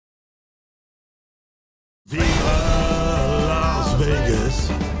Las Vegas.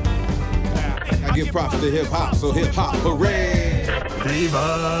 I give props to hip-hop, so hip-hop, hooray!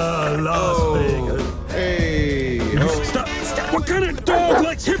 Viva Las Vegas. Hey! Stop! What kind of dog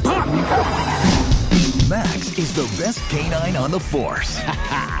likes hip-hop? Max is the best canine on the force.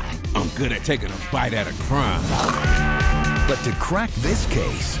 I'm good at taking a bite at a crime. But to crack this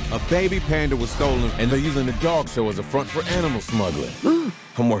case, A baby panda was stolen, and they're using the dog show as a front for animal smuggling.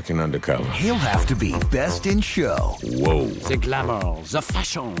 I'm working undercover. he'll have to be best in show. Whoa. The glamour, the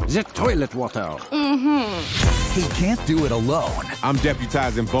fashion, the toilet water. He can't do it alone. I'm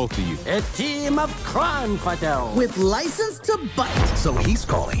deputizing both of you. A team of crime fighters. With license to bite. So he's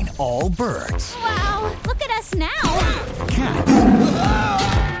calling all birds. Wow, look at us now. Cats.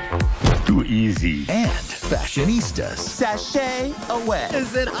 Too easy. And fashionistas. Sashay away.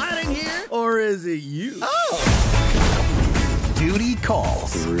 Is it hot in here or is it you? Duty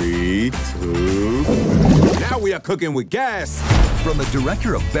calls. 3, 2. Now we are cooking with gas. From the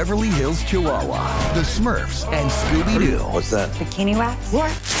director of Beverly Hills Chihuahua, The Smurfs, and Scooby-Doo. What's that? Bikini wax?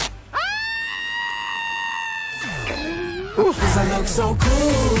 What? I look so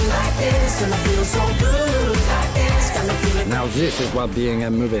cool like this, and I feel so good like this. Got me feeling. Now this is what being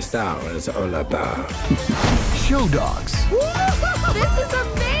a movie star is all about. Show dogs. This